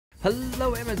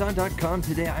Hello Amazon.com.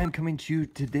 Today I am coming to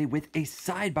you with a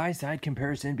side-by-side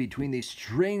comparison between these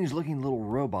strange looking little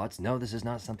robots. No, this is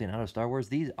not something out of Star Wars.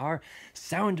 These are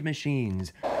sound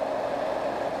machines.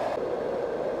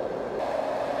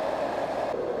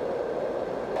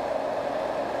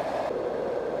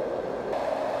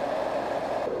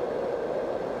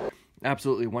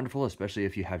 Absolutely wonderful, especially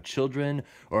if you have children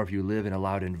or if you live in a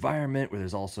loud environment where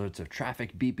there's all sorts of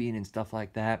traffic beeping and stuff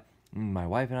like that. My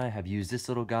wife and I have used this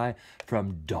little guy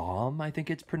from Dohm, I think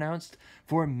it's pronounced,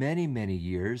 for many, many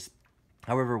years.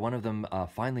 However, one of them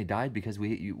finally died because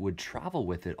we would travel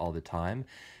with it all the time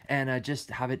and just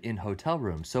have it in hotel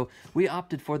rooms. So we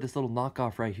opted for this little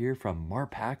knockoff right here from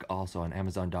Marpac, also on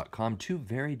Amazon.com. Two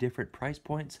very different price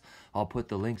points. I'll put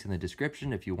the links in the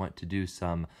description if you want to do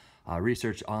some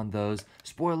research on those.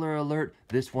 Spoiler alert,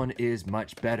 this one is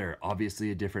much better.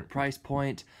 Obviously a different price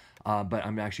point, but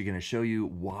I'm actually going to show you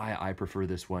why I prefer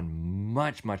this one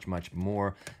much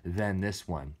more than this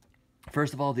one.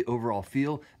 First of all, the overall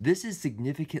feel. This is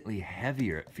significantly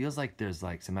heavier. It feels like there's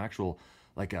like some actual,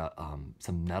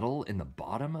 some metal in the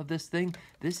bottom of this thing.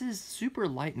 This is super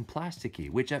light and plasticky,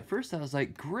 which at first I was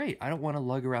like, great, I don't want to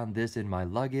lug around this in my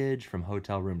luggage from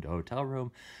hotel room to hotel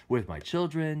room with my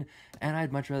children, and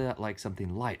I'd much rather like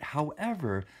something light.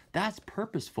 However, that's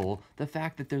purposeful, the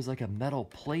fact that there's like a metal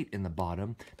plate in the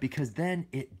bottom, because then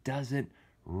it doesn't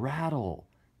rattle.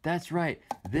 That's right,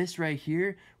 this right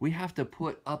here, we have to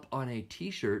put up on a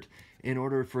t-shirt in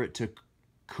order for it to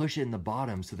cushion the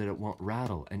bottom so that it won't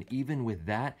rattle. And even with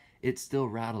that, it's still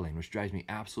rattling, which drives me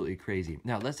absolutely crazy.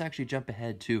 Now, let's actually jump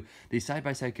ahead to the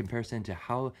side-by-side comparison to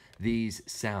how these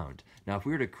sound. Now, if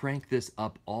we were to crank this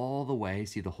up all the way,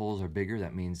 see the holes are bigger,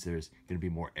 that means there's gonna be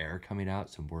more air coming out,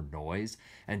 some more noise.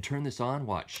 And turn this on,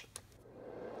 watch.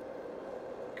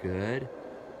 Good,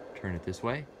 turn it this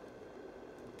way.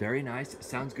 Very nice,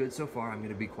 sounds good so far. I'm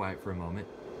gonna be quiet for a moment.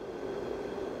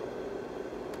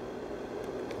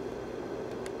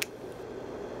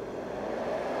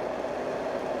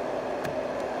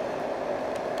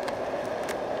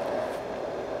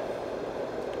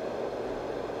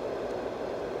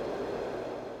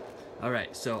 All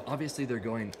right, so obviously they're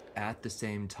going at the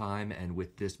same time, and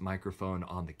with this microphone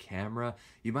on the camera,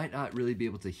 you might not really be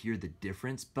able to hear the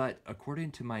difference, but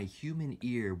according to my human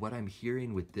ear, what I'm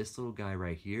hearing with this little guy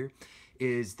right here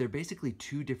is they're basically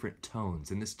two different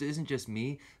tones. And this isn't just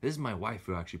me, this is my wife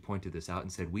who actually pointed this out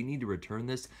and said, we need to return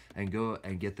this and go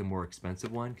and get the more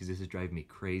expensive one because this is driving me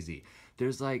crazy.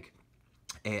 There's like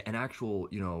an actual,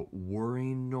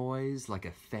 whirring noise, like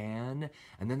a fan,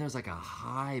 and then there's like a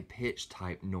high-pitched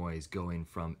type noise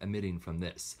emitting from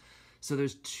this. So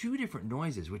there's two different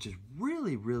noises, which is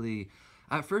really,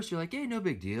 at first you're like, hey, no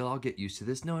big deal, I'll get used to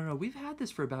this. No, we've had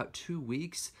this for about 2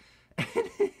 weeks,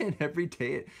 and every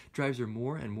day it drives her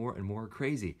more and more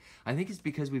crazy. I think it's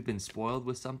because we've been spoiled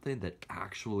with something that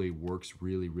actually works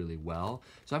really well.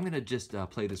 So I'm gonna just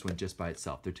play this one just by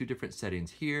itself. There are two different settings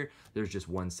here. There's just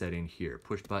one setting here.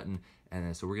 Push button, and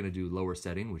then so we're gonna do lower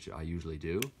setting, which I usually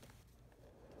do.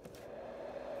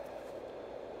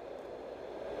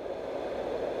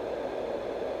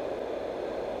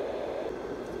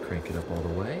 Crank it up all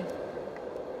the way.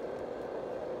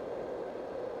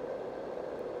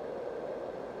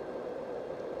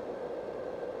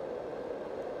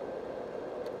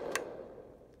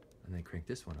 And then crank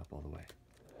this one up all the way.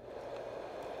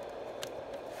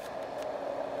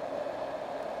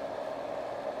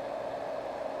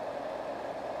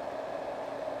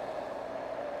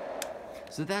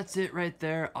 So that's it right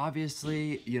there.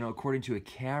 Obviously, according to a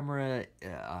camera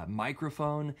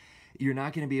microphone, you're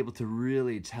not going to be able to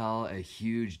really tell a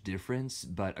huge difference,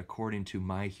 but according to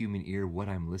my human ear, what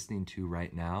I'm listening to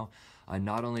right now,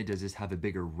 not only does this have a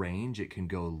bigger range, it can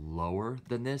go lower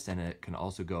than this, and it can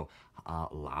also go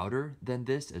louder than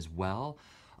this as well.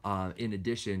 In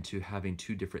addition to having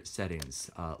two different settings,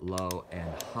 low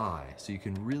and high. So you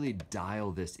can really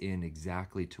dial this in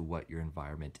exactly to what your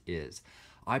environment is.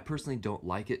 I personally don't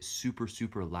like it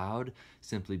super loud,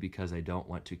 simply because I don't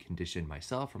want to condition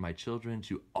myself or my children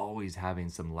to always having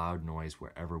some loud noise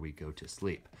wherever we go to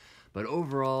sleep. But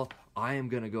overall, I am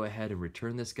gonna go ahead and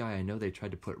return this guy. I know they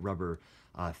tried to put rubber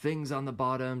things on the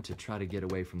bottom to try to get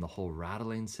away from the whole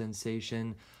rattling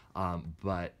sensation.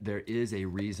 But there is a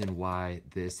reason why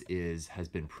this has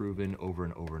been proven over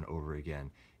and over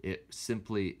again. It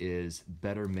simply is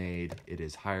better made, it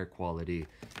is higher quality,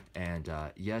 and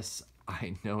yes,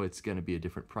 I know it's going to be a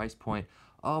different price point.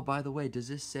 Oh, by the way, does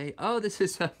this say, oh, this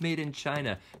is made in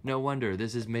China? No wonder,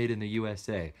 this is made in the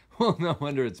USA. Well, no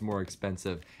wonder it's more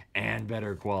expensive and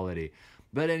better quality.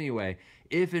 But anyway,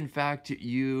 if in fact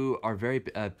you are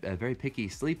a very picky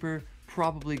sleeper,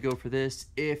 probably go for this.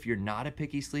 If you're not a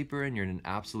picky sleeper and you're an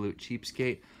absolute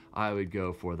cheapskate, I would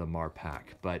go for the Marpac.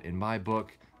 But in my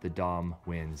book, the Dohm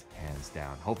wins hands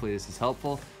down. Hopefully this is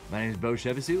helpful. My name is Beau.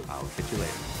 I will catch you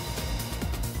later.